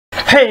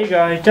Hey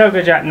guys,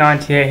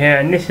 JokerJack98 here,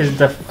 and this is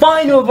the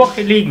final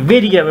Rocket League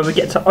video where we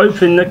get to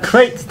open the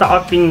crates that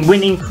I've been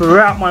winning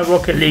throughout my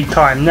Rocket League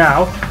time.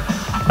 Now,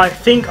 I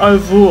think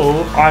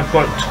overall I've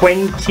got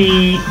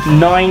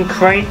 29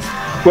 crates.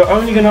 We're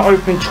only going to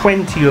open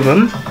 20 of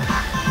them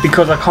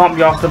because I can't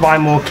be asked to buy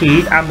more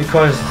keys, and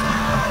because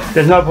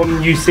there's no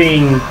problem you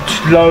seeing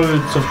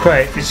loads of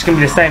crates. It's just going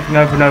to be the same thing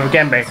over and over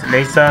again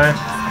basically. So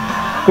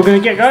we're going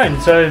to get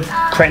going. So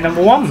crate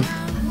number 1.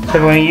 So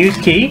we're going to use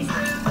key.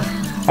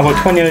 I've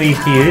got 20 of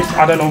these to use.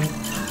 I don't know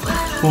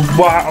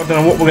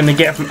what we're going to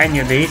get from any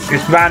of these.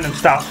 It's random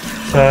stuff.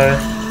 So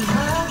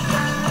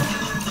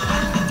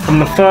from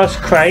the first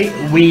crate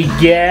we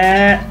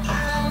get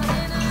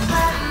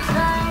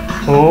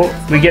the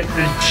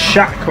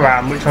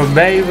Chakram, which are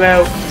very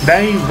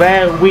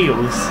rare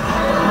wheels.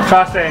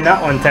 Try saying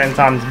that one 10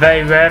 times.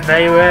 Very rare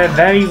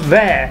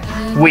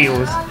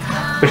wheels,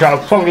 which I'll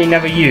probably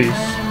never use.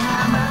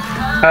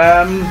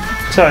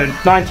 So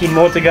 19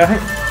 more to go.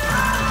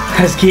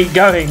 Let's keep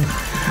going.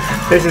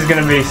 This is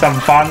going to be some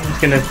fun. It's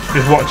going to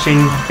just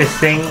watching this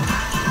thing.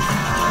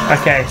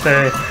 Okay,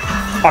 so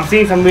I'm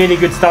seeing some really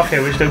good stuff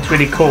here, which looks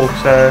really cool.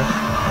 So,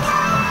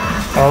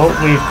 oh,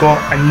 we've got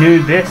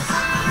Anubis.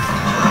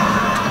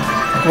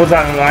 What does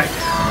that look like?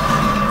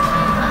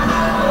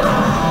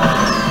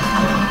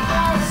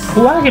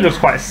 Oh, that actually looks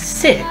quite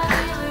sick.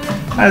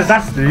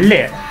 That's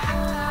lit.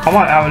 I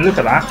might have a look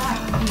at that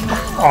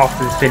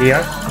after this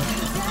video.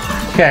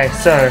 Okay,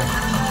 so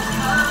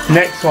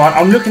next one,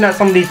 I'm looking at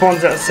some of these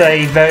ones that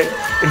say very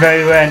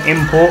rare and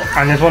import,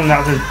 and there's one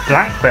that says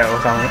black belt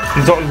or something.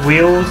 Exotic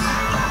wheels,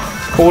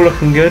 all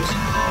looking good.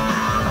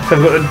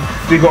 So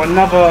we've got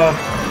another,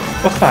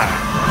 what's that?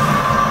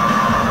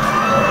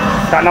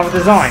 Is that another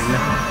design?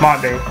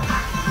 Might be.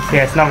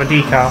 Yeah, it's another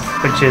decal,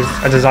 which is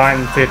a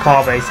design for your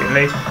car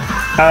basically.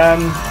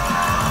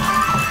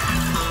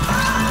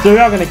 So we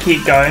are going to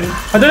keep going.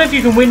 I don't know if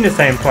you can win the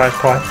same prize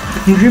quite.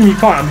 I'm assuming you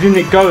can't. I'm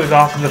assuming it goes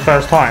after the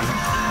first time.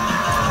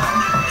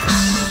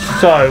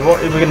 So what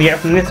are we going to get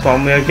from this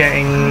one? We are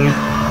getting,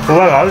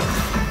 well,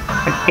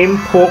 an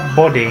import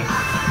body.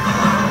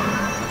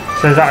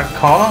 So is that a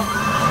car?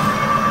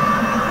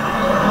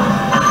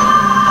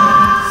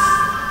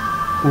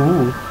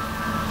 Ooh.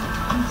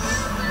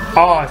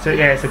 Oh, so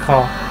yeah, it's a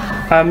car.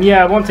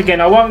 Yeah, once again,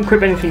 I won't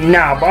equip anything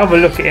now, but I'll have a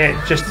look at it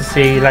just to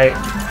see, like,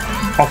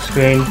 off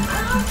screen.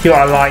 See what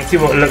I like, see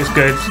what looks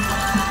good.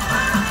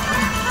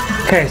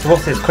 Okay, so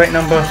what's this? Crate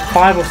number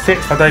 5 or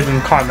 6? I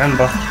can't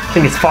remember. I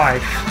think it's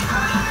 5.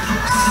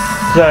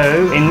 So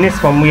in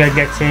this one we are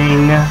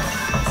getting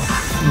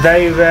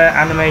very rare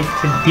animated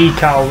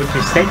decal, which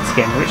is snake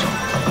skin, which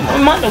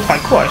might look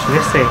quite cool actually.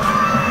 Let's see.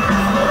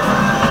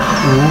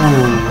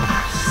 Ooh,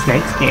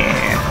 snake skin,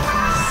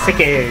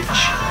 sickage.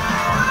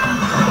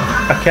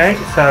 Okay,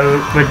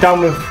 so we're done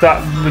with that.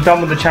 We're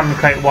done with the champion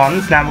crate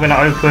ones. Now we're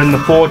going to open the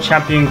 4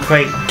 champion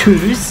crate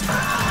 2s,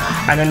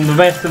 and then the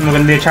rest of them we're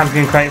going to do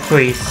champion crate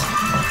 3s.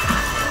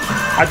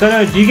 I don't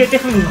know. Do you get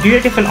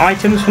different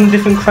items from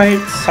different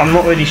crates? I'm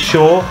not really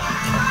sure.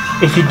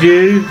 If you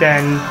do,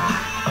 then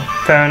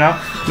fair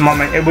enough.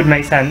 It would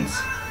make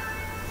sense.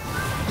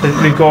 So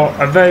we've got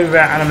a very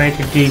rare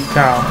animated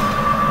decal.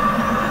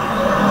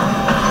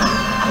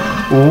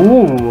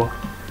 Ooh,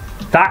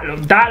 that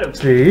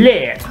looks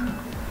lit.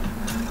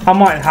 I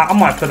might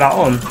put that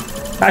on.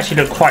 That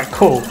actually looks quite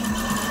cool.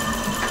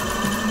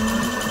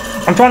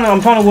 I'm trying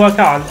to work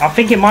out. I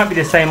think it might be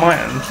the same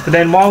items, but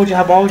then why would you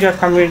have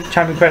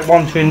champion crate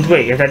 1, 2, and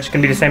 3 if they're just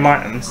gonna be the same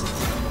items?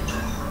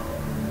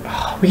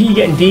 We keep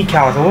getting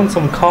decals. I want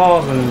some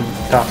cars and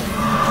stuff.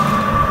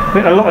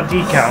 We get a lot of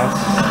decals.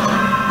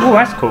 Oh,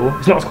 that's cool.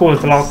 It's not as cool as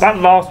the last. That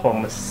last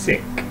one was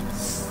sick.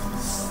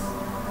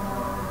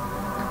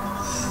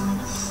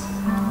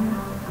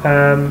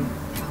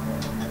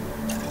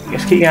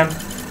 Let's keep going.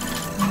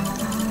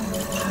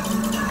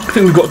 I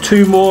think we've got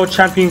 2 more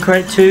champion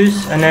crate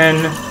 2s, and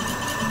then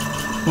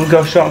we'll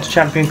go straight on to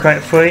champion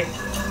crate 3.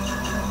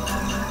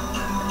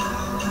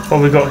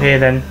 What we got here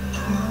then?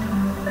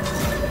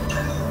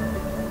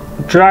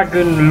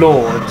 Dragon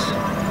Lord.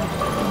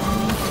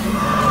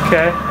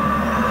 Okay.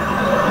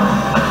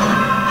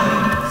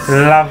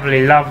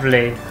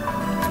 Lovely.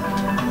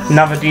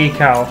 Another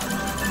decal.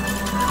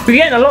 We're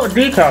getting a lot of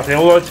decals here,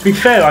 although to be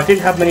fair I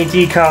didn't have many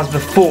decals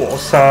before,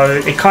 so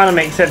it kind of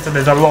makes sense that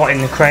there's a lot in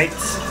the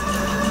crates.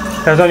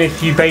 There was only a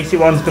few basic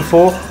ones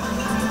before.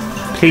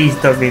 Please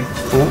don't be...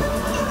 Ooh.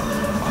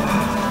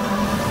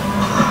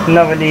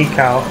 Another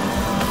decal.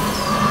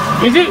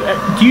 Is it?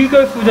 Do you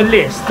go through the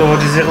list, or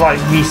does it like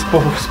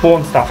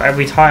respawn stuff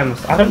every time?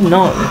 I don't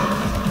know.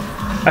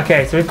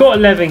 Okay, so we've got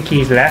 11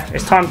 keys left.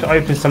 It's time to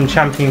open some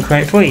champion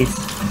crate 3s,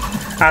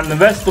 and the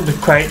rest of the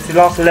crates, the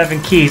last 11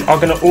 keys, are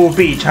going to all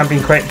be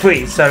champion crate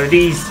 3s. So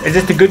is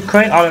this the good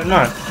crate? I don't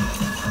know.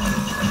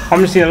 I'm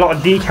just seeing a lot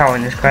of decal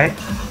in this crate.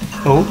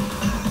 Oh,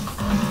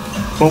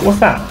 what's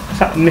that? What's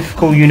that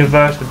mythical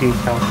universal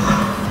decal?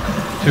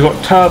 So we've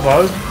got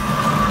Turbo.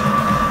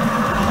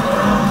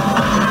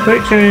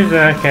 Which is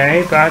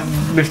okay, but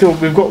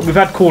we've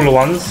had cooler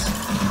ones.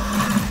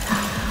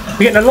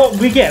 We are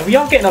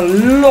getting a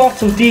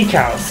lot of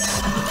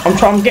decals.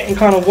 I'm getting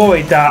kind of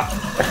worried that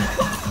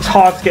it's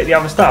hard to get the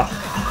other stuff.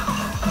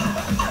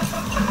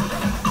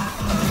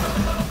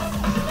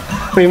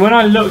 I mean, when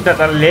I looked at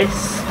the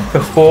list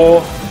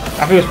before,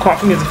 I think it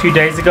was a few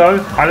days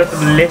ago, I looked at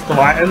the list of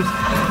items.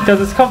 There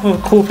was a couple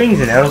of cool things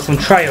in there. There was some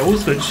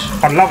trails, which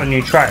I'd love a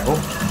new trail.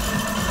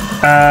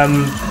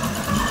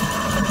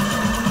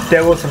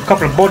 There was a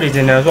couple of bodies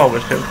in there as well,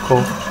 which looked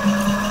cool.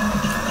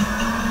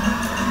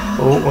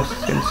 Oh, what's this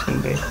going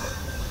to be?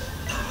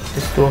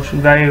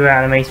 Distortion, very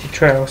rare animated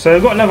trail. So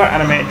we've got another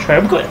animated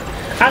trail.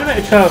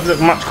 Animated trails look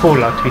much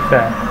cooler, to be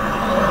fair.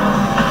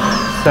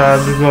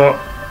 So we've got.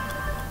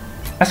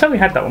 I thought we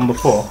had that one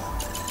before.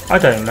 I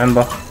don't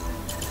remember.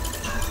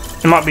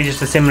 It might be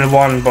just a similar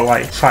one, but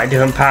like slightly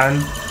different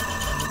pattern.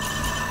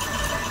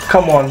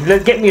 Come on,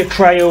 get me a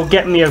trail,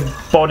 get me a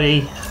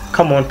body.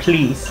 Come on,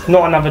 please.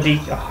 Not another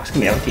decal. Oh, it's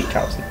gonna be other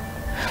decals.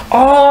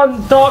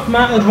 Oh, Dark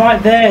Matter's right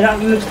there.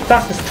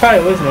 That's his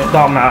trail, isn't it?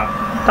 Dark Matter.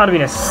 That'd have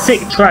been a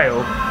sick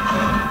trail.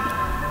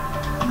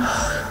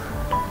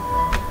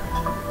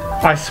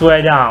 I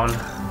swear down.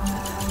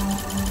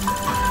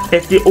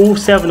 If all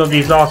 7 of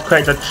these last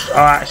crates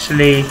are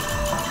actually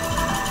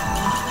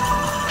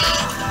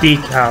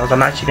decals,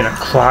 I'm actually gonna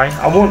cry.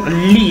 I want at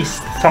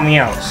least something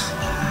else.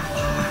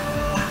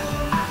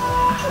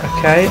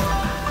 Okay,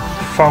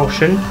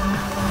 Falchion.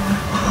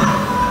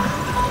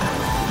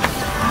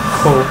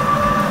 Cool.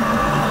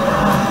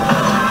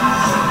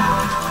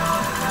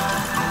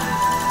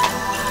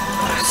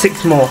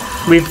 Six more.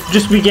 We've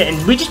just been getting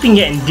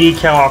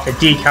decal after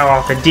decal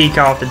after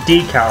decal after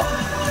decal.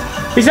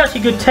 It's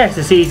actually a good test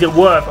to see is it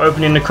worth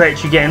opening the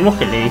crates you get in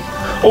Rocket League.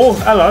 Oh,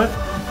 hello.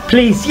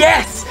 Please,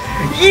 yes!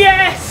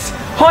 Yes!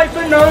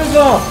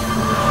 Hypernova!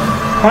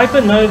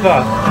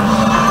 Hypernova.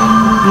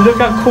 Look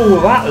how cool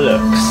that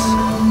looks.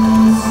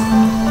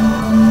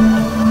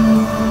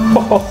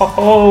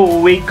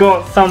 Oh, we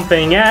got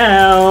something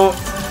else.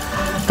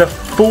 The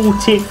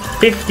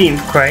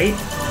 15th crate.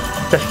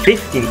 The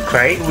 15th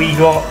crate, we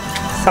got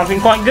something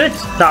quite good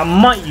that I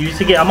might use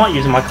to get. I might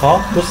use in my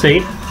car. We'll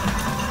see.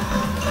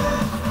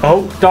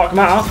 Oh, Dark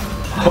Matter.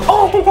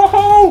 Oh,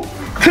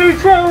 2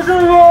 trails in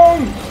a row.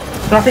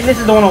 And I think this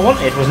is the one I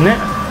wanted, wasn't it?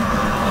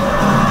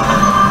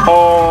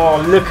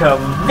 Oh, look at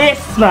this,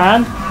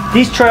 man.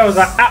 These trails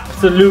are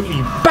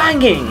absolutely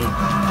banging.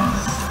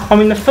 I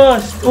mean, the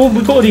first, oh,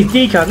 we've got all these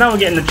decals, now we're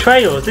getting the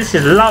trails. This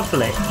is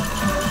lovely.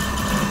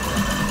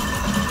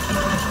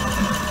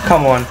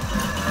 Come on.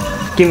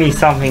 Give me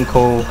something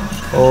cool.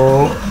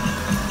 Oh,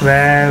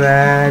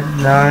 red,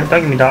 no,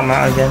 don't give me Dark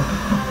Matter again.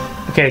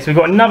 Okay, so we've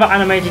got another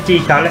animated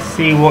decal. Let's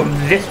see what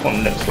this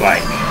one looks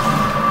like.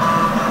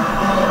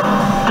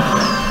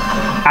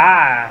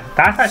 Ah,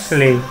 that's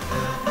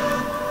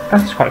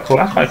quite cool.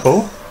 That's quite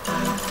cool.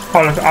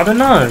 Oh, look, I don't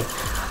know.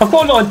 I've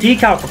got a lot of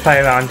decals to play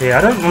around here.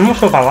 I'm not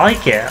sure if I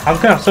like it. I'm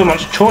gonna have so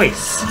much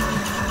choice.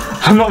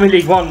 I'm not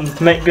really one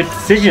to make good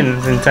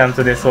decisions in terms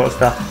of this sort of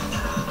stuff.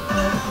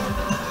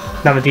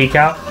 Another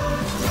decal.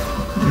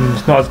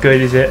 It's not as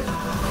good, is it?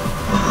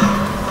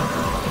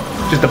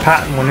 Just a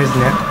pattern one,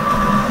 isn't it?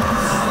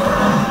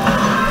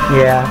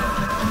 Yeah.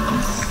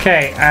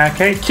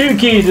 Okay, 2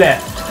 keys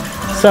left.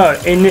 So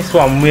in this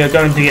one we are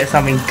going to get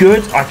something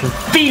good. I can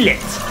feel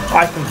it.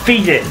 I can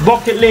feel it.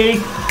 Rocket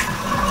League,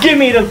 give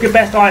me the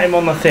best item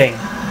on the thing.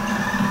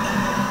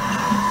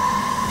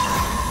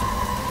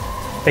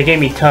 They gave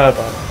me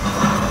turbo.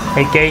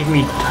 They gave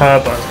me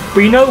turbo.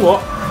 But you know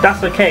what?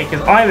 That's okay,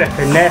 because I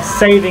reckon they're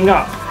saving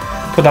up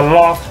for the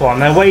last one.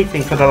 They're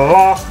waiting for the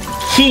last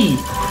key.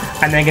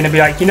 And they're going to be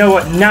like, you know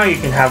what? Now you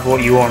can have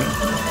what you want.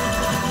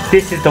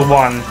 This is the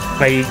one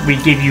where we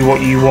give you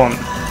what you want.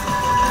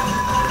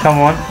 Come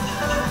on.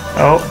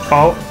 Oh.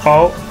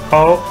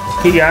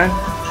 Keep going.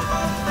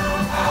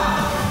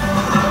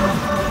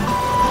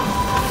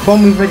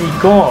 One we've already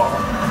got.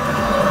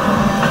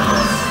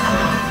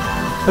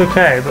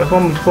 Okay, but it's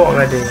one we've got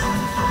already.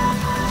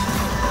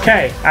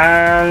 Okay,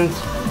 and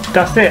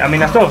that's it. I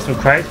mean, I still have some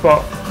crates,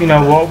 but you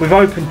know what? We've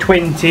opened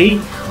 20.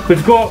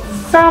 We've got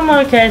some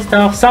okay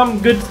stuff, some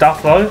good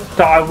stuff though,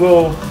 that I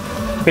will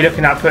be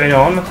looking at putting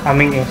on. I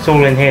mean, it's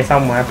all in here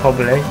somewhere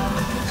probably.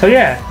 So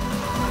yeah,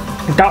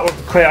 that was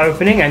the crate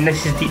opening, and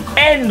this is the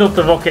end of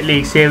the Rocket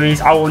League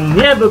series. I will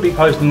never be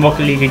posting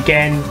Rocket League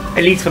again,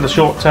 at least for the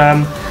short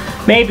term.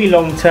 Maybe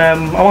long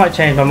term, I might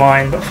change my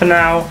mind, but for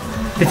now,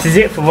 this is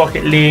it for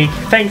Rocket League.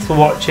 Thanks for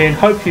watching.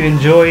 Hope you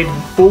enjoyed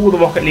all the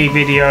Rocket League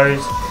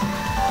videos.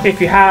 If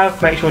you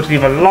have, make sure to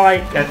leave a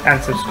like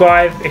and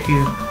subscribe. If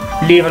you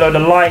leave a load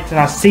of likes and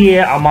I see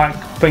it, I might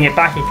bring it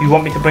back if you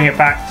want me to bring it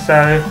back.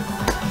 So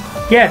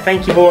yeah,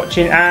 thank you for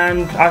watching,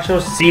 and I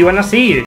shall see you when I see you.